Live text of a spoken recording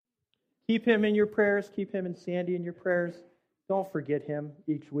keep him in your prayers. Keep him and Sandy in your prayers. Don't forget him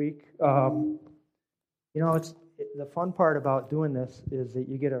each week. It's the fun part about doing this is that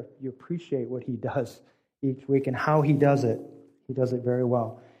you appreciate what he does each week and how he does it. He does it very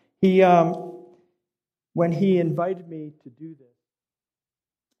well. When he invited me to do this,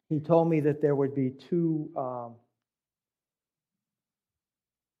 he told me that there would be two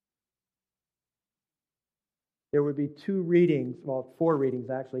readings, well, 4 readings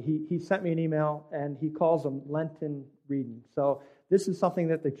actually. He sent me an email and he calls them Lenten readings. So this is something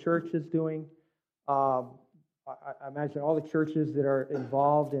that the church is doing. I imagine all the churches that are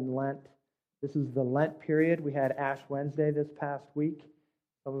involved in Lent. This is the Lent period. We had Ash Wednesday this past week.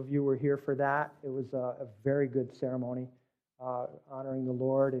 Some of you were here for that. It was a very good ceremony, honoring the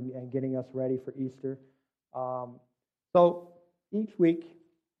Lord and getting us ready for Easter. So each week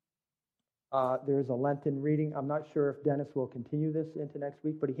there's a Lenten reading. I'm not sure if Dennis will continue this into next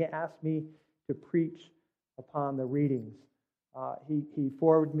week, but he asked me to preach upon the readings. He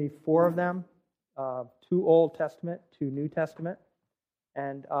forwarded me 4 of them, 2 Old Testament, 2 New Testament,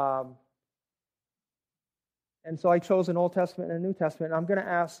 and so I chose an Old Testament and a New Testament. I'm going to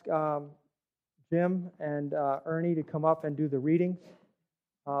ask Jim and Ernie to come up and do the readings.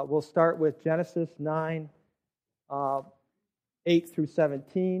 We'll start with Genesis 9, 8 through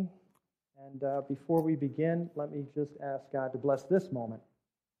 17. And before we begin, let me just ask God to bless this moment.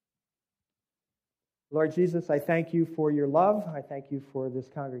 Lord Jesus, I thank you for your love. I thank you for this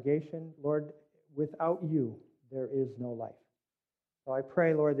congregation. Lord, without you, there is no life. So I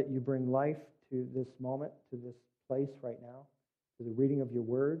pray, Lord, that you bring life to this moment, to this place right now, to the reading of your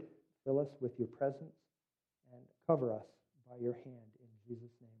word. Fill us with your presence and cover us by your hand. In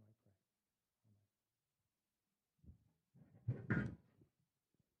Jesus' name I pray.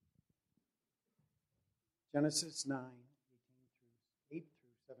 Genesis 9, 8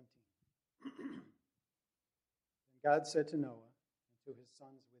 through 17. And God said to Noah and to his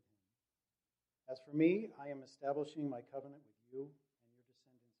sons with him, "As for me, I am establishing my covenant with you and your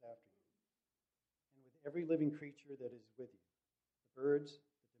descendants after you, and with every living creature that is with you, the birds,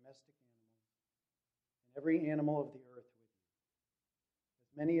 the domestic animals, and every animal of the earth with you,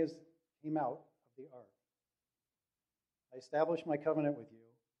 as many as came out of the ark. I establish my covenant with you,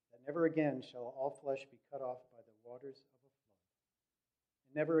 that never again shall all flesh be cut off by the waters of a flood,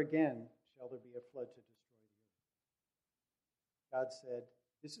 and never again shall there be a flood to destroy the earth." God said,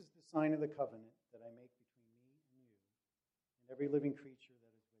 "This is the sign of the covenant that I make between me and you, and every living creature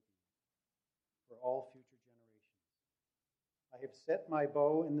that is with you, for all future generations. I have set my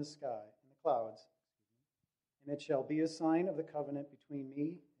bow in the sky, in the clouds, and it shall be a sign of the covenant between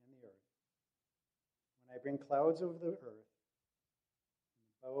me and the earth. When I bring clouds over the earth,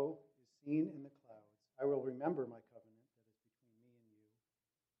 bow is seen in the clouds, I will remember my covenant that is between me and you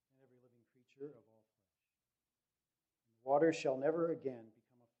and every living creature of all flesh. And the water shall never again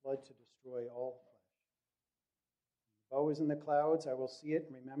become a flood to destroy all flesh. When the bow is in the clouds, I will see it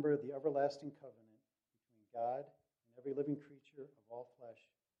and remember the everlasting covenant between God and every living creature of all flesh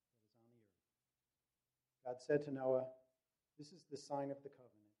that is on the earth." God said to Noah, "This is the sign of the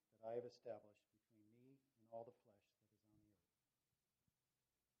covenant that I have established between me and all the flesh."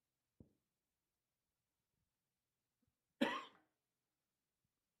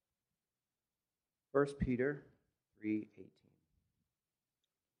 1 Peter 3:18.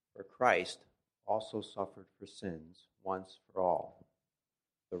 For Christ also suffered for sins once for all,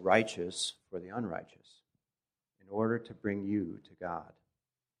 the righteous for the unrighteous, in order to bring you to God.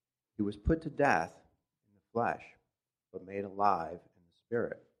 He was put to death in the flesh, but made alive in the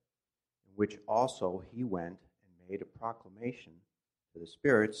spirit, in which also he went and made a proclamation to the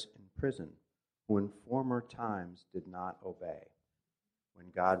spirits in prison, who in former times did not obey, when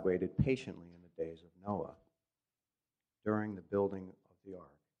God waited patiently in the days of Noah, during the building of the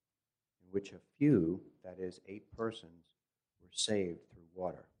ark, in which a few, that is, 8 persons, were saved through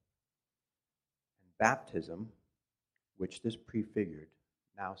water. And baptism, which this prefigured,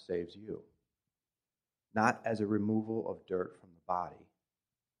 now saves you, not as a removal of dirt from the body,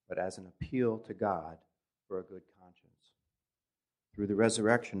 but as an appeal to God for a good conscience, through the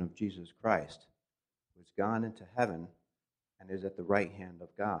resurrection of Jesus Christ, who has gone into heaven and is at the right hand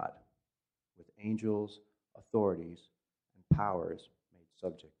of God, with angels, authorities, and powers made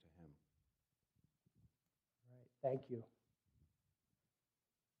subject to him. All right, thank you.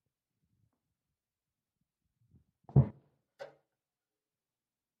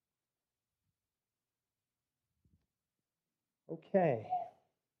 Okay,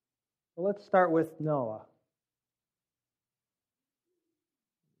 so let's start with Noah.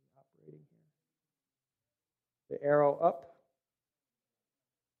 Operating here. The arrow up,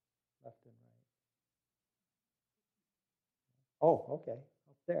 left Oh, okay.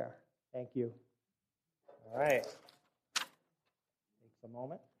 Up there. Thank you. All right. Takes a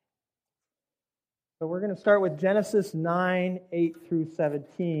moment. So we're going to start with Genesis 9, 8 through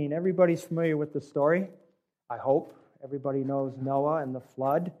 17. Everybody's familiar with the story, I hope. Everybody knows Noah and the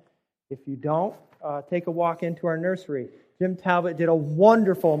flood. If you don't, take a walk into our nursery. Jim Talbot did a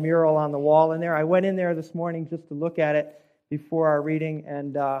wonderful mural on the wall in there. I went in there this morning just to look at it before our reading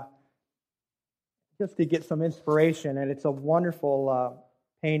and just to get some inspiration. And it's a wonderful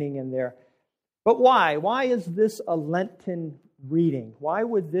painting in there. But why? Why is this a Lenten reading? Why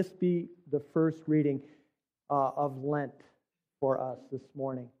would this be the first reading of Lent for us this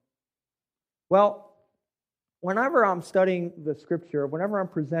morning? Well, whenever I'm studying the Scripture, whenever I'm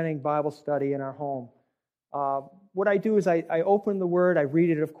presenting Bible study in our home, what I do is I open the Word, I read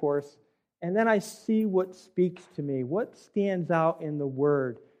it, of course, and then I see what speaks to me, what stands out in the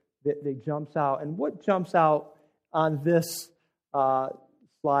Word that jumps out, and what jumps out on this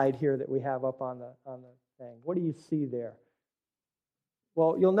slide here that we have up on the thing. What do you see there?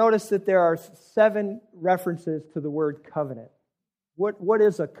 Well, you'll notice that there are 7 references to the word covenant. What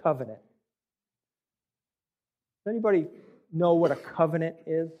is a covenant? Does anybody know what a covenant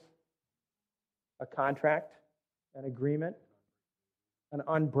is? A contract, an agreement, an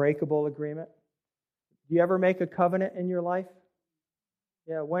unbreakable agreement. Do you ever make a covenant in your life?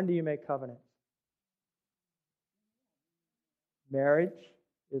 Yeah, when do you make covenants? Marriage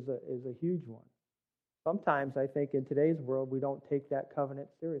is a huge one. Sometimes, I think, in today's world, we don't take that covenant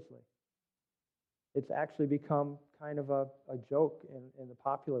seriously. It's actually become kind of a joke in the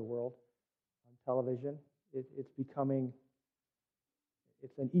popular world on television. It's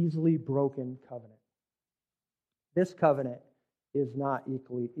an easily broken covenant. This covenant is not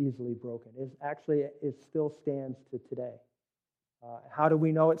easily broken. It still stands to today. How do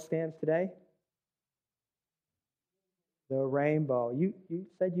we know it stands today? The rainbow. You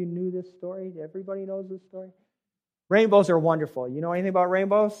said you knew this story? Everybody knows this story? Rainbows are wonderful. You know anything about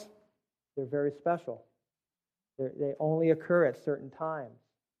rainbows? They're very special. They only occur at certain times,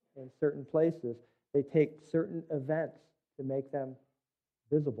 in certain places. They take certain events to make them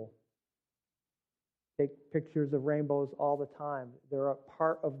visible. Take pictures of rainbows all the time. They're a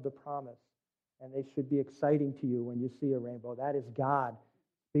part of the promise, and they should be exciting to you when you see a rainbow. That is God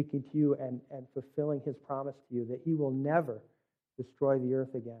speaking to you and fulfilling His promise to you that He will never destroy the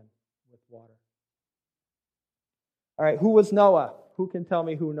earth again with water. All right, who was Noah? Who can tell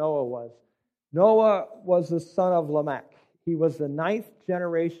me who Noah was? Noah was the son of Lamech. He was the 9th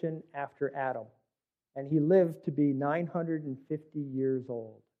generation after Adam, and he lived to be 950 years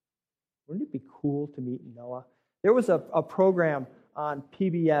old. Wouldn't it be cool to meet Noah? There was a program on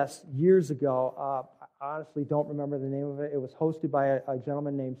PBS years ago. I honestly don't remember the name of it. It was hosted by a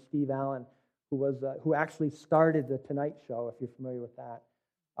gentleman named Steve Allen, who actually started the Tonight Show, if you're familiar with that.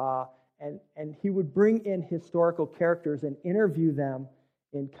 And he would bring in historical characters and interview them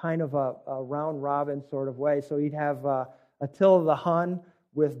in kind of a round-robin sort of way. So he'd have Attila the Hun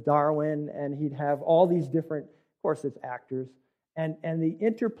with Darwin, and he'd have all these different, of course it's actors, and the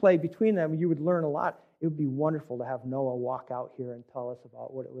interplay between them, you would learn a lot. It would be wonderful to have Noah walk out here and tell us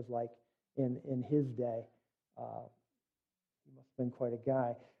about what it was like in his day. He must have been quite a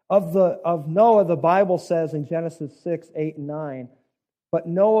guy. Of Noah, the Bible says in Genesis 6, 8, and 9, but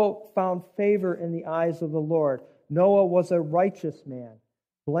Noah found favor in the eyes of the Lord. Noah was a righteous man,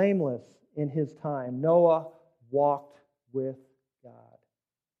 blameless in his time. Noah walked with God.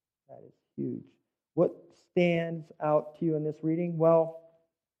 That is huge. What stands out to you in this reading? Well,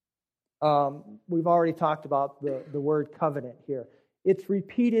 we've already talked about the word covenant here. It's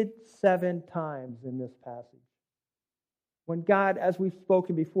repeated 7 times in this passage. When God, as we've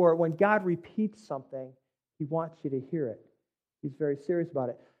spoken before, when God repeats something, He wants you to hear it. He's very serious about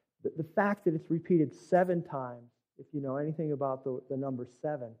it. The fact that it's repeated 7 times, if you know anything about the number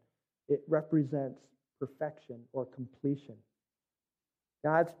 7, it represents perfection or completion.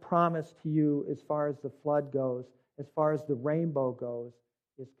 God's promise to you as far as the flood goes, as far as the rainbow goes,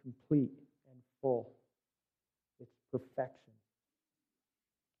 is complete and full. It's perfection.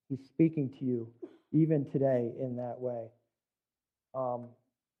 He's speaking to you even today in that way.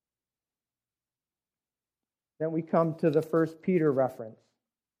 Then we come to the 1 Peter reference.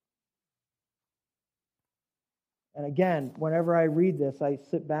 And again, whenever I read this, I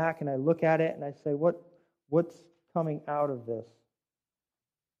sit back and I look at it and I say, what's coming out of this?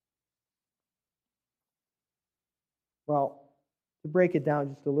 Well, to break it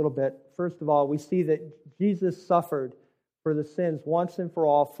down just a little bit, first of all, we see that Jesus suffered for the sins once and for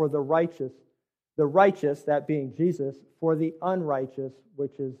all, for the righteous, that being Jesus, for the unrighteous,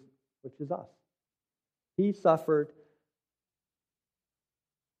 which is us. He suffered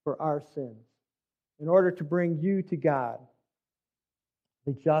for our sins, in order to bring you to God,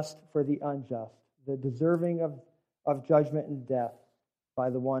 the just for the unjust, the deserving of judgment and death by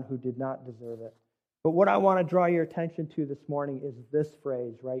the one who did not deserve it. But what I want to draw your attention to this morning is this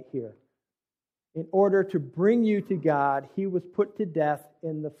phrase right here. In order to bring you to God, he was put to death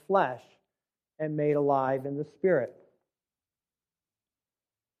in the flesh and made alive in the spirit.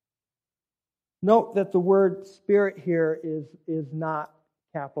 Note that the word spirit here is not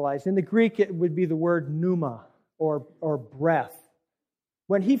capitalized. In the Greek, it would be the word pneuma, or breath.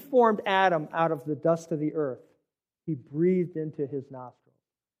 When he formed Adam out of the dust of the earth, he breathed into his nostrils.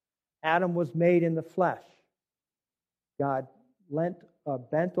 Adam was made in the flesh. God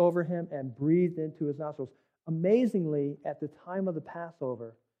bent over him and breathed into his nostrils. Amazingly, at the time of the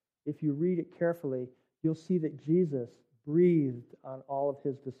Passover, if you read it carefully, you'll see that Jesus breathed on all of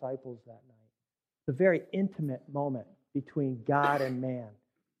his disciples that night. It's a very intimate moment between God and man,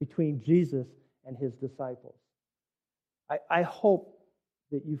 between Jesus and his disciples. I hope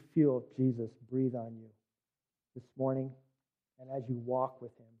that you feel Jesus breathe on you this morning and as you walk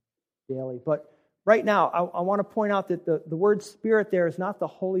with him daily. But right now, I want to point out that the word spirit there is not the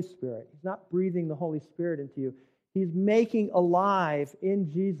Holy Spirit. He's not breathing the Holy Spirit into you. He's making alive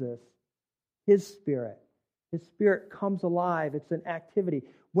in Jesus his spirit. His spirit comes alive. It's an activity.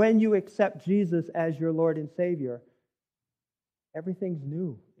 When you accept Jesus as your Lord and Savior, everything's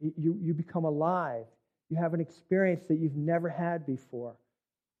new. You become alive. You have an experience that you've never had before.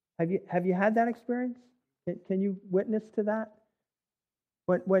 Have you had that experience? Can you witness to that?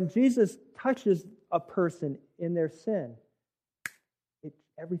 When Jesus touches a person in their sin,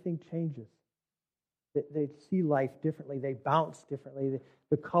 everything changes. They see life differently. They bounce differently.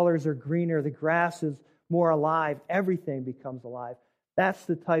 The colors are greener. The grass is more alive. Everything becomes alive. That's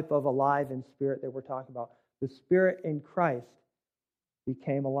the type of alive in spirit that we're talking about. The Spirit in Christ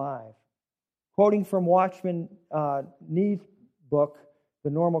became alive. Quoting from Watchman Nee's book, The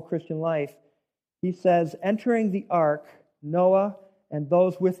Normal Christian Life, he says, entering the ark, Noah and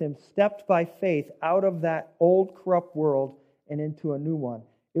those with him stepped by faith out of that old corrupt world and into a new one.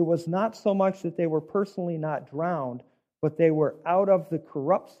 It was not so much that they were personally not drowned, but they were out of the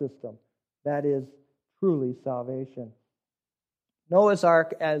corrupt system. That is truly salvation. Noah's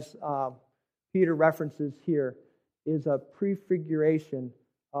ark, as Peter references here, is a prefiguration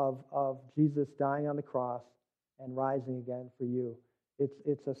of Jesus dying on the cross and rising again for you.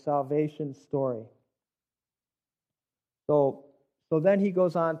 It's a salvation story. So then he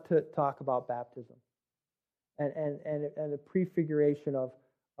goes on to talk about baptism and the prefiguration of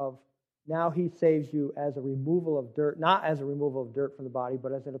now he saves you as a removal of dirt, not as a removal of dirt from the body,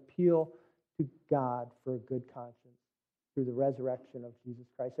 but as an appeal to God for a good conscience through the resurrection of Jesus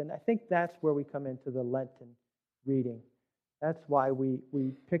Christ. And I think that's where we come into the Lenten reading. That's why we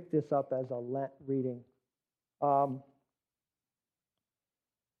pick this up as a Lent reading. Paul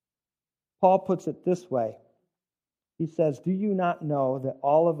puts it this way. He says, do you not know that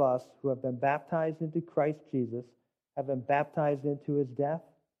all of us who have been baptized into Christ Jesus have been baptized into his death?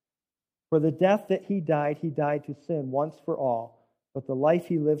 For the death that he died to sin once for all, but the life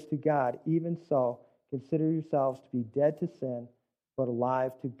he lives to God. Even so, consider yourselves to be dead to sin, but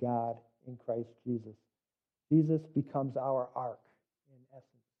alive to God in Christ Jesus. Jesus becomes our ark, in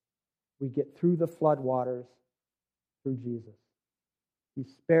essence. We get through the flood waters through Jesus. He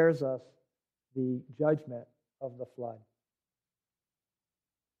spares us the judgment of the flood.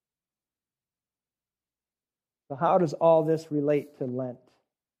 So how does all this relate to Lent?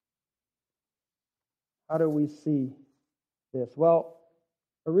 How do we see this? Well,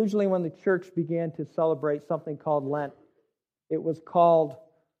 originally when the church began to celebrate something called Lent, it was called,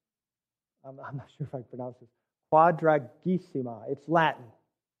 I'm not sure if I pronounce this, Quadragesima. It's Latin.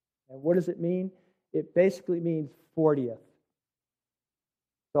 And what does it mean? It basically means 40th.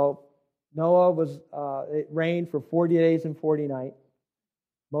 So Noah it rained for 40 days and 40 nights.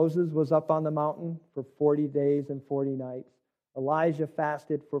 Moses was up on the mountain for 40 days and 40 nights. Elijah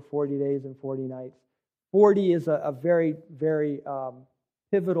fasted for 40 days and 40 nights. 40 is a very, very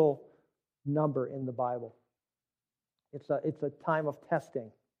pivotal number in the Bible. It's a time of testing,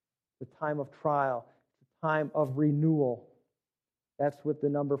 a time of trial, a time of renewal. That's what the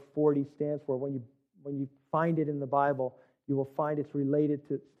number 40 stands for. When you find it in the Bible, you will find it's related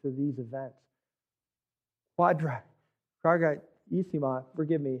to these events. Quadragesima,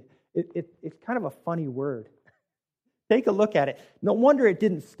 forgive me, it's kind of a funny word. Take a look at it. No wonder it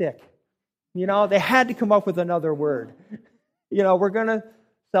didn't stick. They had to come up with another word. We're going to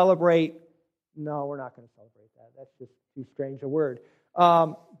celebrate. No, we're not going to celebrate that. That's just too strange a word.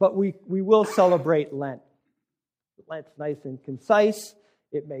 But we will celebrate Lent. Lent's nice and concise.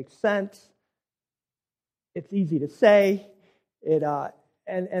 It makes sense. It's easy to say.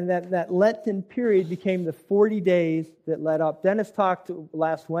 And that Lenten period became the 40 days that led up. Dennis talked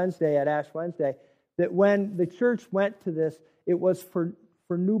last Wednesday at Ash Wednesday that when the church went to this, it was for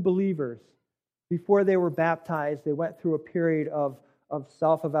new believers. Before they were baptized, they went through a period of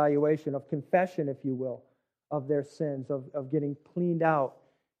self-evaluation, of confession, if you will, of their sins, of getting cleaned out.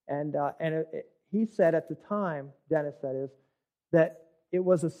 And he said at the time, Dennis that is, that it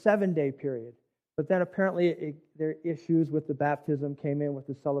was a 7-day period. But then apparently their issues with the baptism came in with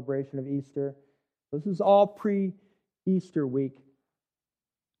the celebration of Easter. This is all pre-Easter week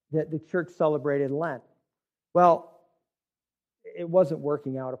that the church celebrated Lent. Well, it wasn't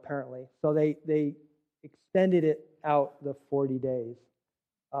working out apparently, so they extended it out the 40 days.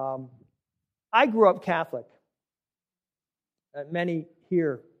 I grew up Catholic. Many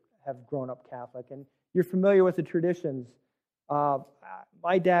here have grown up Catholic, and you're familiar with the traditions.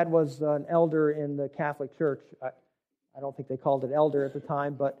 My dad was an elder in the Catholic Church. I don't think they called it elder at the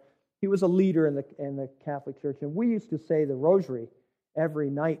time, but he was a leader in the Catholic Church, and we used to say the Rosary every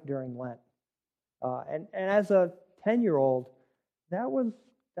night during Lent. And as a 10-year-old, that was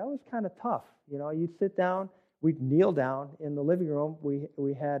kind of tough. You know, you'd sit down, we'd kneel down in the living room.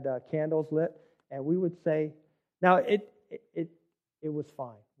 We had candles lit, and we would say. Now it was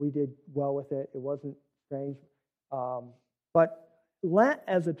fine. We did well with it. It wasn't strange, but Lent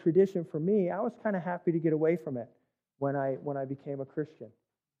as a tradition for me, I was kind of happy to get away from it when I became a Christian.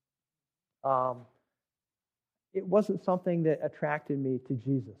 It wasn't something that attracted me to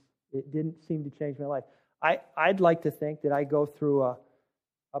Jesus. It didn't seem to change my life. I'd like to think that I go through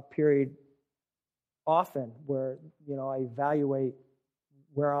a period often where, you know, I evaluate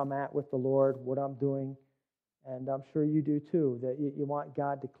where I'm at with the Lord, what I'm doing, and I'm sure you do too, that you want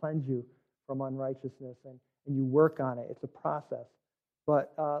God to cleanse you from unrighteousness, and you work on it. It's a process.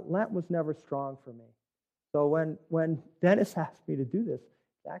 But Lent was never strong for me. So when Dennis asked me to do this,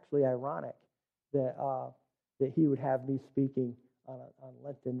 it's actually ironic that he would have me speaking on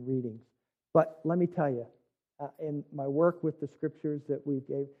Lenten readings. But let me tell you, in my work with the scriptures that we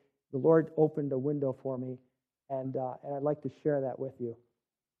gave, the Lord opened a window for me, and I'd like to share that with you.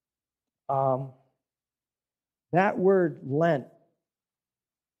 That word Lent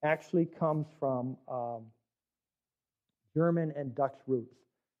actually comes from German and Dutch roots.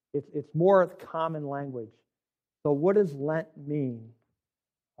 It's more common language. So what does Lent mean?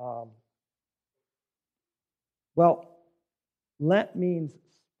 Well, Lent means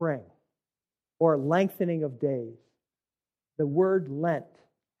spring or lengthening of days. The word Lent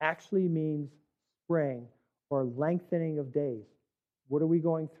actually means spring or lengthening of days. What are we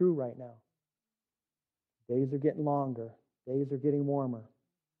going through right now? Days are getting longer. Days are getting warmer.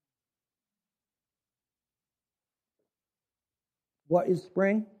 What is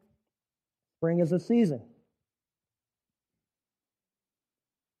spring? Spring is a season.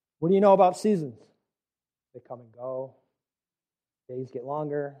 What do you know about seasons? They come and go. Days get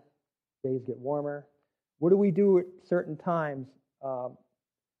longer. Days get warmer. What do we do at certain times? Well,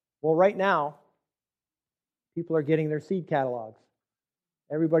 right now, people are getting their seed catalogs.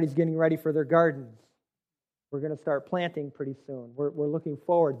 Everybody's getting ready for their gardens. We're going to start planting pretty soon. We're looking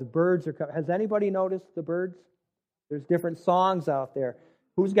forward. The birds are coming. Has anybody noticed the birds? There's different songs out there.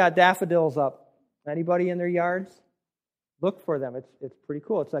 Who's got daffodils up? Anybody in their yards? Look for them. It's pretty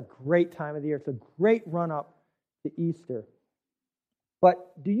cool. It's a great time of the year. It's a great run-up to Easter.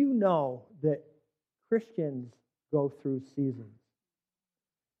 But do you know that Christians go through seasons?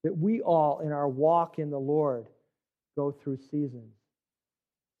 That we all, in our walk in the Lord, go through seasons.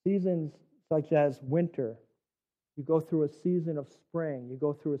 Seasons such as winter. You go through a season of spring. You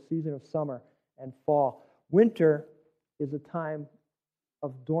go through a season of summer and fall. Winter is a time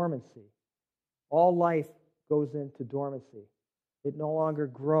of dormancy. All life goes into dormancy. It no longer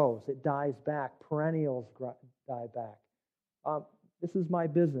grows. It dies back. Perennials die back. This is my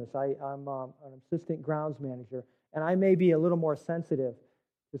business. I'm an assistant grounds manager, and I may be a little more sensitive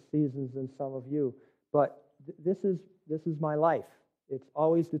to seasons than some of you, but this is my life. It's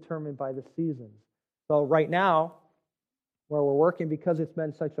always determined by the seasons. So right now, where we're working, because it's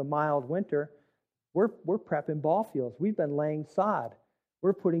been such a mild winter, we're prepping ball fields. We've been laying sod.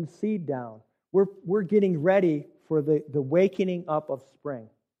 We're putting seed down. We're getting ready for the wakening up of spring.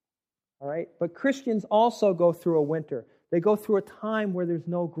 All right? But Christians also go through a winter. They go through a time where there's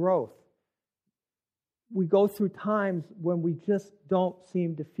no growth. We go through times when we just don't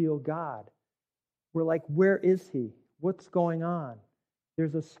seem to feel God. We're like, where is He? What's going on?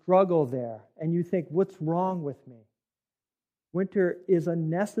 There's a struggle there. And you think, what's wrong with me? Winter is a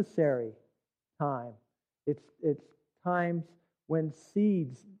necessary time. It's times when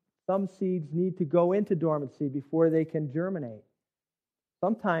some seeds need to go into dormancy before they can germinate.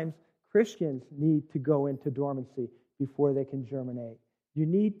 Sometimes Christians need to go into dormancy before they can germinate. You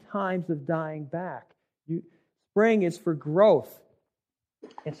need times of dying back. Spring is for growth.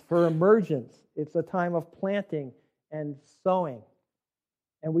 It's for emergence. It's a time of planting and sowing.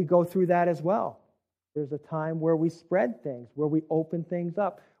 And we go through that as well. There's a time where we spread things, where we open things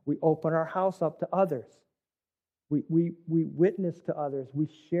up. We open our house up to others. We witness to others. We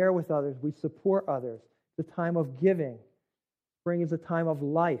share with others. We support others. It's a time of giving. Spring is a time of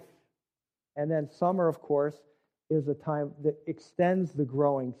life. And then summer, of course, is a time that extends the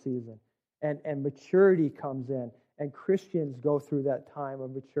growing season. And maturity comes in. And Christians go through that time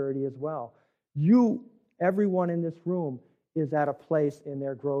of maturity as well. Everyone in this room, is at a place in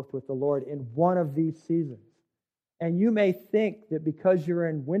their growth with the Lord in one of these seasons. And you may think that because you're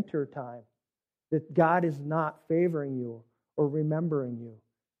in winter time, that God is not favoring you or remembering you.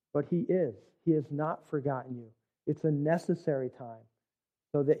 But He is. He has not forgotten you. It's a necessary time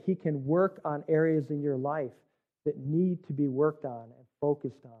so that He can work on areas in your life that need to be worked on and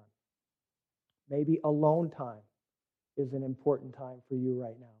focused on. Maybe alone time is an important time for you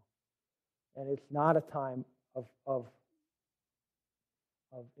right now. And it's not a time of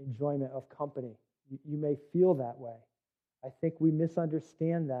enjoyment of company. You may feel that way. I think we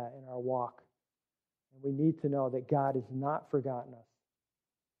misunderstand that in our walk. And we need to know that God has not forgotten us.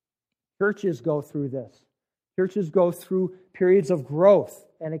 Churches go through this. Churches go through periods of growth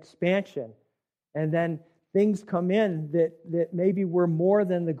and expansion. And then things come in that maybe were more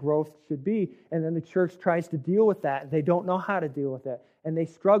than the growth should be. And then the church tries to deal with that. They don't know how to deal with it. And they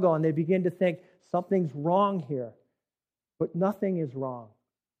struggle and they begin to think something's wrong here. But nothing is wrong.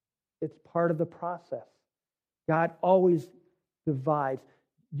 It's part of the process. God always divides.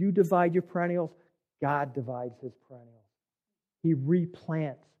 You divide your perennials, God divides His perennials. He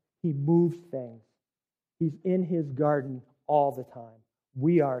replants. He moves things. He's in His garden all the time.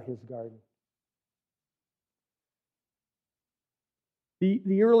 We are His garden.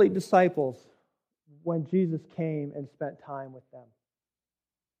 The early disciples, when Jesus came and spent time with them,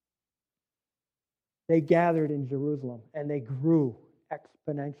 they gathered in Jerusalem and they grew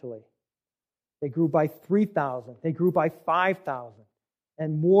exponentially. They grew by 3,000. They grew by 5,000.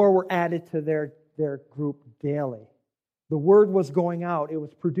 And more were added to their group daily. The word was going out. It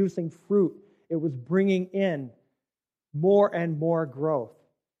was producing fruit. It was bringing in more and more growth.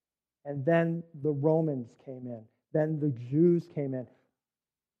 And then the Romans came in. Then the Jews came in.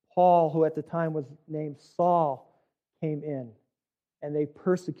 Paul, who at the time was named Saul, came in. And they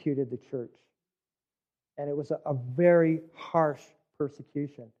persecuted the church. And it was a very harsh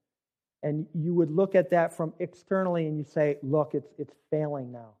persecution. And you would look at that from externally and you say, look, it's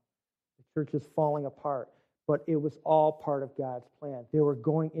failing now. The church is falling apart. But it was all part of God's plan. They were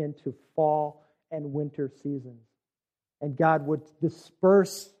going into fall and winter seasons. And God would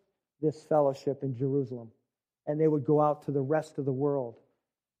disperse this fellowship in Jerusalem. And they would go out to the rest of the world.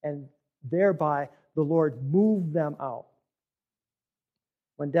 And thereby, the Lord moved them out.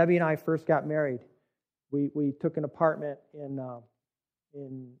 When Debbie and I first got married, we took an apartment in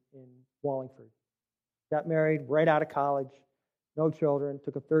Wallingford. Got married right out of college, no children,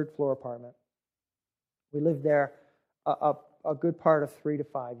 took a third-floor apartment. We lived there a good part of 3 to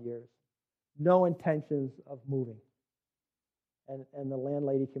 5 years. No intentions of moving. And the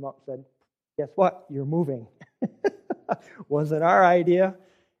landlady came up and said, guess what? You're moving. Wasn't our idea.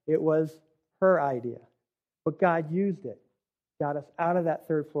 It was her idea. But God used it. Got us out of that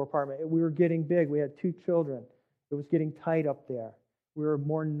third-floor apartment. We were getting big. We had 2 children. It was getting tight up there. We were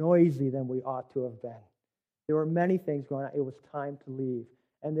more noisy than we ought to have been. There were many things going on. It was time to leave.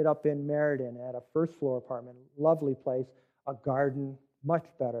 Ended up in Meriden at a first-floor apartment. Lovely place. A garden. Much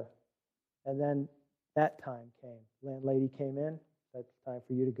better. And then that time came. Landlady came in. Said, it's time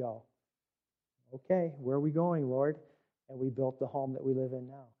for you to go. Okay, where are we going, Lord? And we built the home that we live in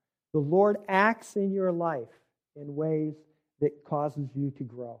now. The Lord acts in your life in ways that causes you to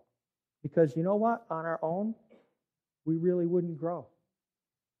grow. Because you know what? On our own, we really wouldn't grow.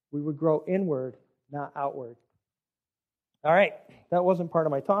 We would grow inward, not outward. All right, that wasn't part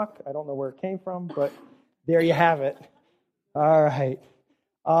of my talk. I don't know where it came from, but there you have it. All right.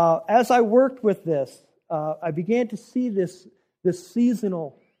 As I worked with this, I began to see this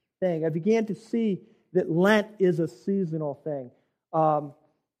seasonal thing. I began to see that Lent is a seasonal thing.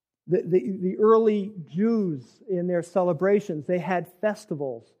 The early Jews in their celebrations, they had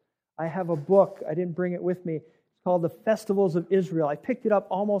festivals. I have a book. I didn't bring it with me. It's called The Festivals of Israel. I picked it up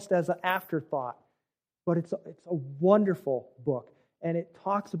almost as an afterthought, but it's a wonderful book, and it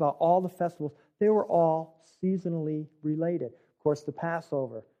talks about all the festivals. They were all seasonally related. course, the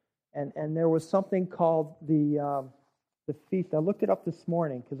Passover. And there was something called the feast. I looked it up this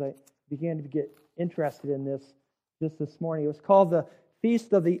morning because I began to get interested in this just this morning. It was called the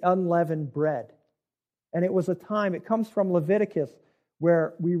Feast of the Unleavened Bread. And it was a time, it comes from Leviticus,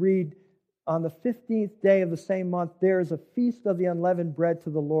 where we read, on the 15th day of the same month, there is a feast of the unleavened bread to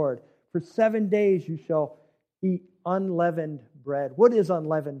the Lord. For 7 days you shall eat unleavened bread. What is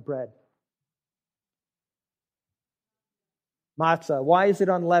unleavened bread? Matzah. Why is it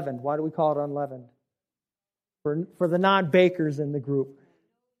unleavened? Why do we call it unleavened? For the non-bakers in the group.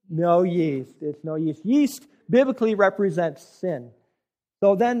 No yeast. It's no yeast. Yeast biblically represents sin.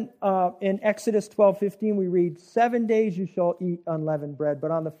 So then in Exodus 12:15 we read, 7 days you shall eat unleavened bread,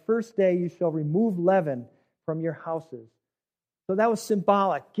 but on the first day you shall remove leaven from your houses. So that was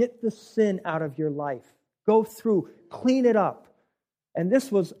symbolic. Get the sin out of your life. Go through, clean it up. And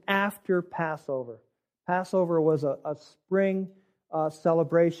this was after Passover. Passover was a spring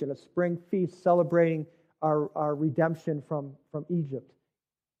celebration, a spring feast celebrating our redemption from Egypt.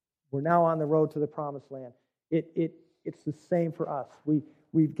 We're now on the road to the Promised Land. It's the same for us.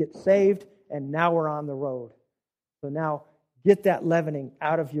 We get saved, and now we're on the road. So now, get that leavening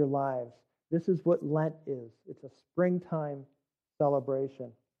out of your lives. This is what Lent is. It's a springtime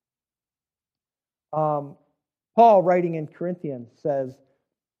celebration. Paul, writing in Corinthians, says,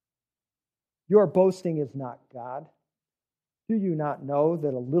 your boasting is not God. Do you not know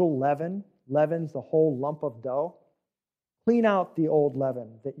that a little leaven leavens the whole lump of dough? Clean out the old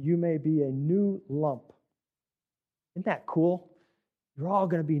leaven, that you may be a new lump. Isn't that cool? You're all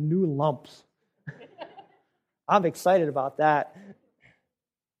going to be new lumps. I'm excited about that.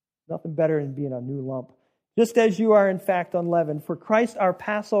 Nothing better than being a new lump. Just as you are in fact unleavened, for Christ our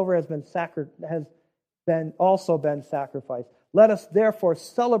Passover has also been sacrificed. Let us therefore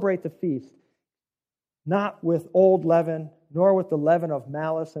celebrate the feast, not with old leaven, nor with the leaven of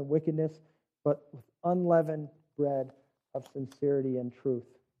malice and wickedness, but with unleavened bread of sincerity and truth.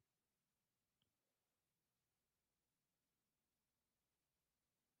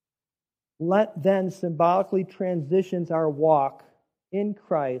 Lent then symbolically transitions our walk in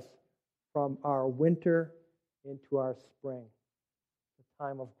Christ from our winter into our spring, the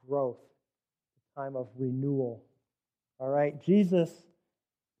time of growth, the time of renewal. All right, Jesus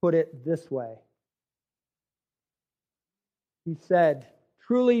put it this way. He said,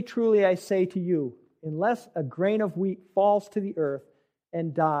 truly, truly, I say to you, unless a grain of wheat falls to the earth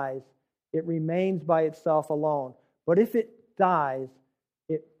and dies, it remains by itself alone. But if it dies,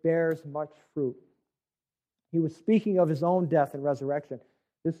 it bears much fruit. He was speaking of his own death and resurrection.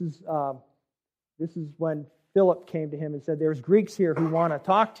 This is when Philip came to him and said, there's Greeks here who want to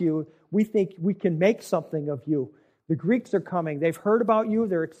talk to you. We think we can make something of you. The Greeks are coming. They've heard about you.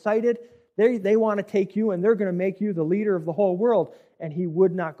 They're excited. They want to take you, and they're going to make you the leader of the whole world. And he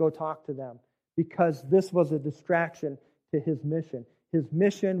would not go talk to them because this was a distraction to his mission. His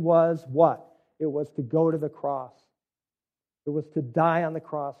mission was what? It was to go to the cross. It was to die on the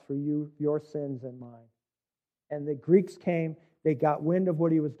cross for you, your sins and mine. And the Greeks came, they got wind of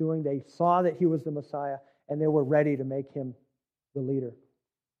what he was doing, they saw that he was the Messiah, and they were ready to make him the leader.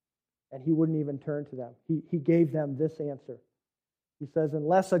 And he wouldn't even turn to them. He gave them this answer. He says,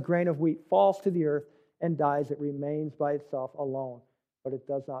 unless a grain of wheat falls to the earth and dies, it remains by itself alone, but it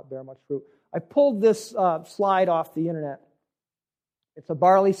does not bear much fruit. I pulled this slide off the internet. It's a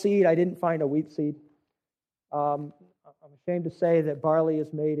barley seed. I didn't find a wheat seed. I'm ashamed to say that barley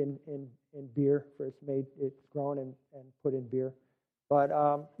is made in beer. It's grown and put in beer. But,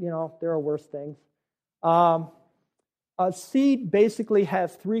 there are worse things. A seed basically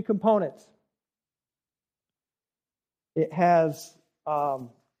has three components. It has a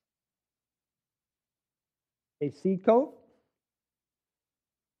seed coat.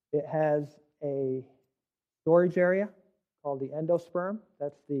 It has a storage area called the endosperm.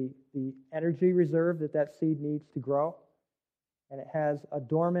 That's the energy reserve that seed needs to grow. And it has a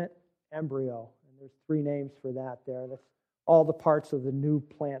dormant embryo. And there's three names for that there. That's all the parts of the new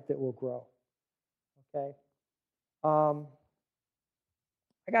plant that will grow. Okay? I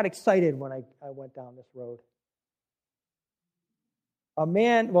got excited when I went down this road.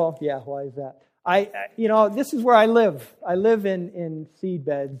 Why is that? This is where I live. I live in seed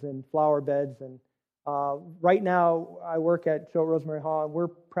beds and flower beds, and right now I work at Joe Rosemary Hall, and we're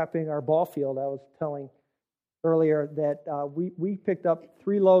prepping our ball field. I was telling earlier that we picked up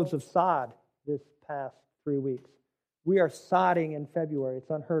 3 loads of sod this past 3 weeks. We are sodding in February. It's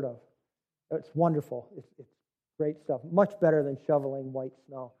unheard of. It's wonderful. It's great stuff. Much better than shoveling white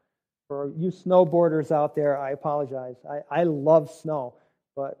snow. For you snowboarders out there, I apologize. I love snow,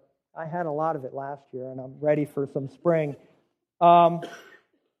 but I had a lot of it last year, and I'm ready for some spring. Man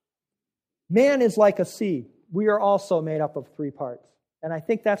is like a seed. We are also made up of three parts. And I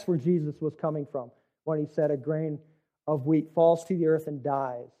think that's where Jesus was coming from when he said a grain of wheat falls to the earth and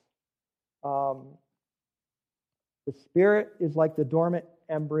dies. The spirit is like the dormant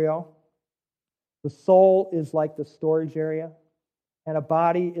embryo. The soul is like the storage area. And a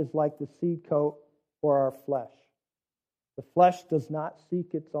body is like the seed coat or our flesh. The flesh does not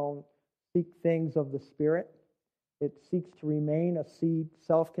seek things of the spirit. It seeks to remain a seed,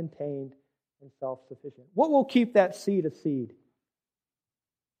 self-contained and self-sufficient. What will keep that seed a seed?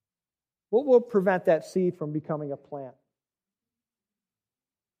 What will prevent that seed from becoming a plant?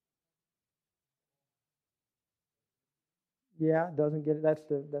 Yeah, doesn't get it. That's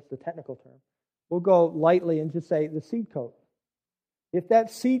the technical term. We'll go lightly and just say the seed coat. If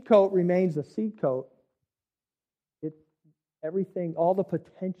that seed coat remains a seed coat, everything, all the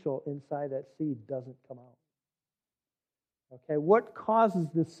potential inside that seed doesn't come out. Okay, what causes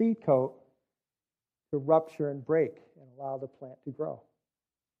the seed coat to rupture and break and allow the plant to grow?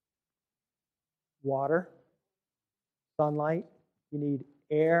 Water, sunlight. You need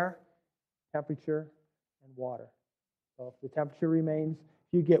air, temperature, and water. So if the temperature remains,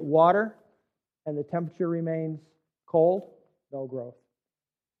 if you get water and the temperature remains cold, no growth.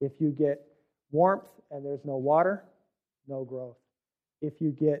 If you get warmth and there's no water, no growth. If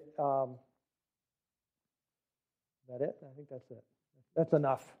you get, is that it? I think that's it. That's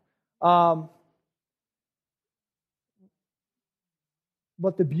enough.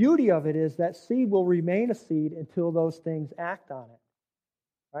 But the beauty of it is that seed will remain a seed until those things act on it.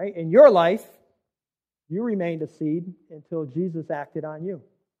 Right? In your life, you remained a seed until Jesus acted on you.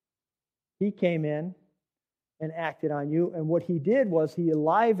 He came in and acted on you, and what he did was he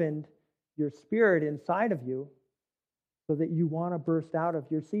enlivened your spirit inside of you so that you want to burst out of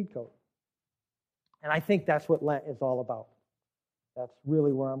your seed coat. And I think that's what Lent is all about. That's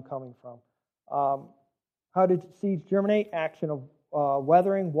really where I'm coming from. How did seeds germinate? Action of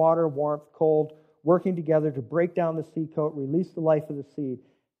weathering, water, warmth, cold, working together to break down the seed coat, release the life of the seed.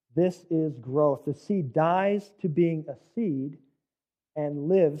 This is growth. The seed dies to being a seed and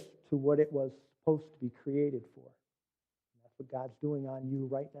lives to what it was supposed to be created for. And that's what God's doing on you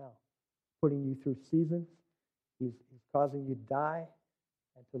right now, putting you through seasons. He's causing you to die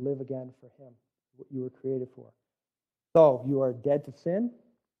and to live again for him, what you were created for. So you are dead to sin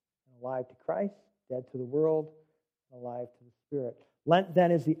and alive to Christ, dead to the world and alive to the Spirit. Lent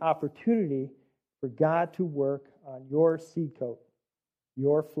then is the opportunity for God to work on your seed coat,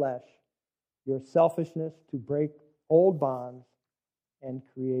 your flesh, your selfishness, to break old bonds and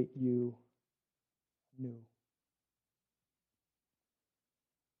create you new.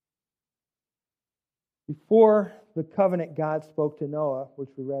 Before the covenant God spoke to Noah, which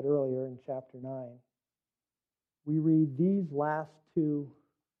we read earlier in chapter 9, we read these last two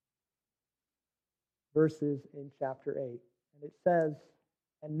verses in chapter 8. And it says,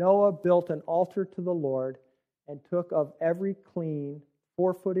 "And Noah built an altar to the Lord and took of every clean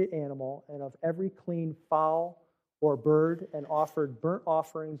four-footed animal and of every clean fowl or bird and offered burnt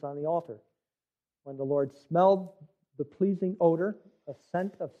offerings on the altar. When the Lord smelled the pleasing odor, a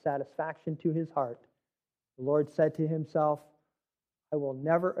scent of satisfaction to his heart, the Lord said to himself, I will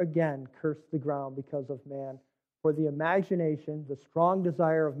never again curse the ground because of man, for the imagination, the strong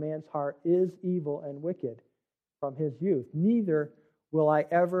desire of man's heart is evil and wicked from his youth. Neither will I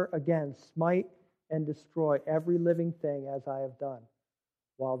ever again smite and destroy every living thing as I have done.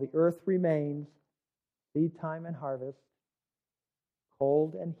 While the earth remains, seed time and harvest,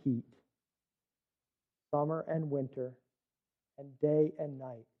 cold and heat, summer and winter, and day and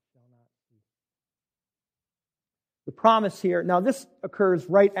night shall not cease." The promise here, now this occurs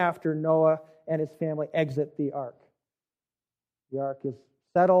right after Noah and his family exit the ark. The ark is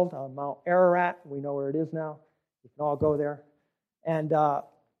settled on Mount Ararat. We know where it is now. You can all go there. And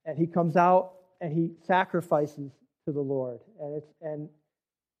he comes out and he sacrifices to the Lord. And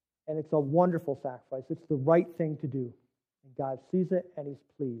it's a wonderful sacrifice. It's the right thing to do. And God sees it and he's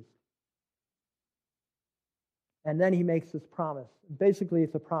pleased. And then he makes this promise. Basically,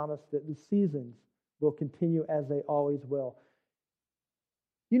 it's a promise that the seasons will continue as they always will.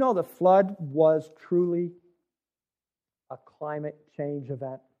 You know, the flood was truly a climate change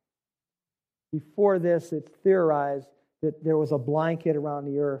event. Before this, it's theorized that there was a blanket around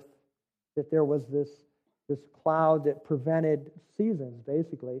the earth, that there was this cloud that prevented seasons,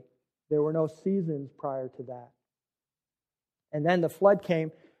 basically. There were no seasons prior to that. And then the flood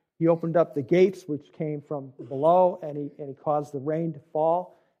came. He opened up the gates, which came from below, and he caused the rain to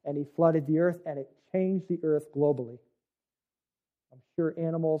fall, and he flooded the earth, and it changed the earth globally. I'm sure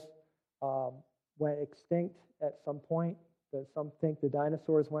animals went extinct at some point. Some think the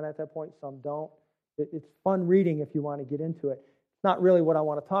dinosaurs went at that point, some don't. It's fun reading if you want to get into it. It's not really what I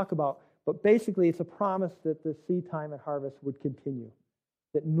want to talk about, but basically it's a promise that the seed time and harvest would continue,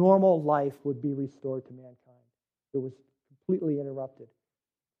 that normal life would be restored to mankind. It was completely interrupted.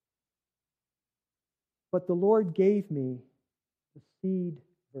 But the Lord gave me the seed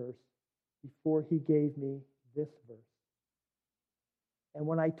verse before he gave me this verse. And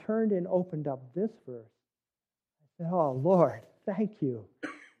when I turned and opened up this verse, I said, oh, Lord, thank you.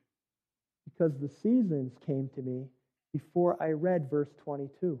 Because the seasons came to me before I read verse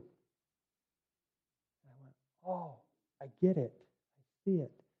 22. I went, oh, I get it. I see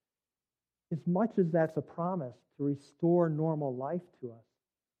it. As much as that's a promise to restore normal life to us,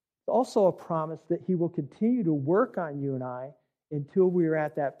 it's also a promise that he will continue to work on you and I until we are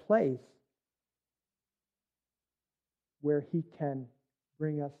at that place where he can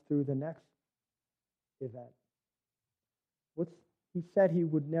bring us through the next event. He said he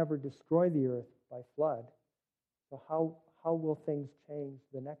would never destroy the earth by flood. So how will things change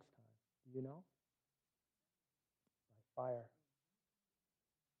the next time? Do you know? By fire.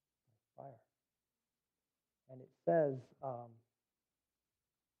 By fire. And it says, I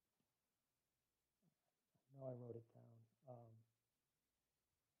know I wrote it down.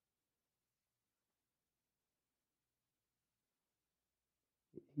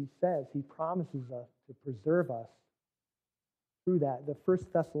 He says, he promises us to preserve us through that. The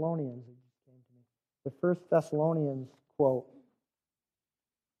First Thessalonians, it just came to me. The First Thessalonians quote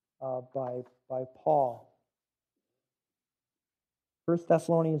by Paul. 1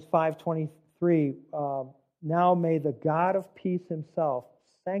 Thessalonians 5:23. Now may the God of peace himself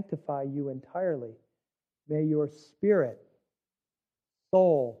sanctify you entirely. May your spirit,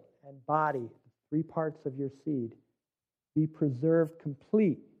 soul, and body, the three parts of your seed, be preserved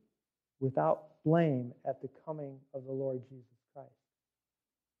complete without blame at the coming of the Lord Jesus Christ.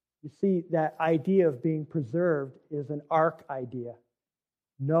 You see, that idea of being preserved is an ark idea.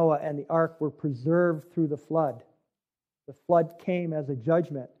 Noah and the ark were preserved through the flood. The flood came as a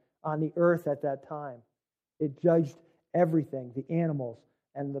judgment on the earth at that time. It judged everything, the animals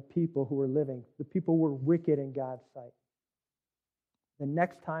and the people who were living. The people were wicked in God's sight. The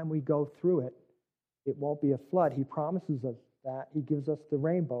next time we go through it, it won't be a flood. He promises us that. He gives us the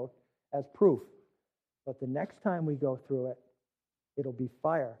rainbow as proof. But the next time we go through it, it'll be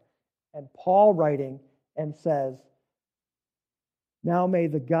fire. And Paul writing and says, now may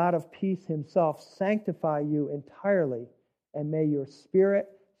the God of peace himself sanctify you entirely, and may your spirit,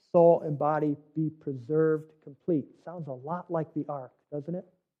 soul, and body be preserved complete. Sounds a lot like the ark, doesn't it?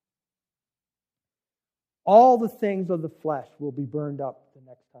 All the things of the flesh will be burned up the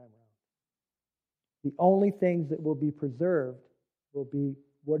next time around. The only things that will be preserved will be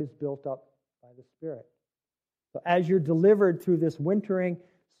what is built up by the Spirit. So as you're delivered through this wintering,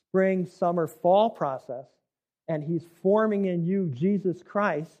 spring, summer, fall process, and he's forming in you Jesus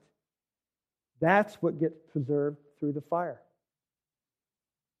Christ, that's what gets preserved through the fire.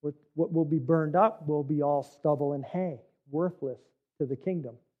 What will be burned up will be all stubble and hay, worthless to the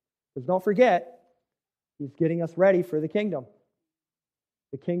kingdom. Because don't forget, he's getting us ready for the kingdom.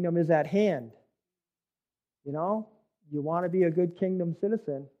 The kingdom is at hand. You know, you want to be a good kingdom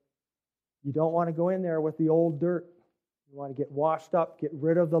citizen. You don't want to go in there with the old dirt. You want to get washed up, get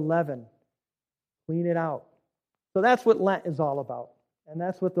rid of the leaven, clean it out. So that's what Lent is all about. And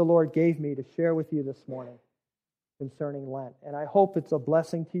that's what the Lord gave me to share with you this morning concerning Lent. And I hope it's a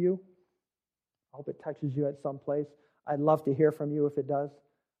blessing to you. I hope it touches you at some place. I'd love to hear from you if it does.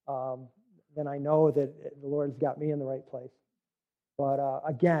 Then I know that the Lord's got me in the right place. But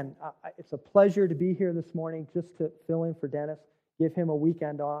again, it's a pleasure to be here this morning just to fill in for Dennis, give him a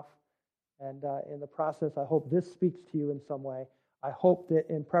weekend off. And in the process, I hope this speaks to you in some way. I hope that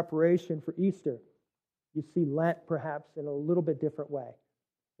in preparation for Easter, you see Lent perhaps in a little bit different way.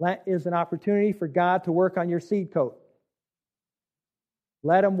 Lent is an opportunity for God to work on your seed coat.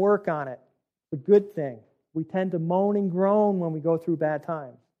 Let him work on it. It's a good thing. We tend to moan and groan when we go through bad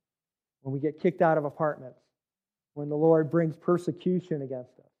times, when we get kicked out of apartments, when the Lord brings persecution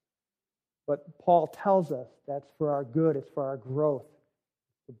against us. But Paul tells us that's for our good, it's for our growth,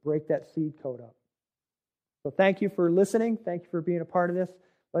 to break that seed coat up. So thank you for listening. Thank you for being a part of this.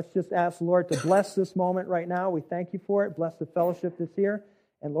 Let's just ask the Lord to bless this moment right now. We thank you for it. Bless the fellowship that's here.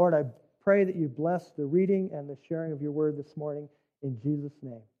 And Lord, I pray that you bless the reading and the sharing of your word this morning in Jesus'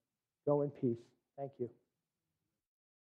 name. Go in peace. Thank you.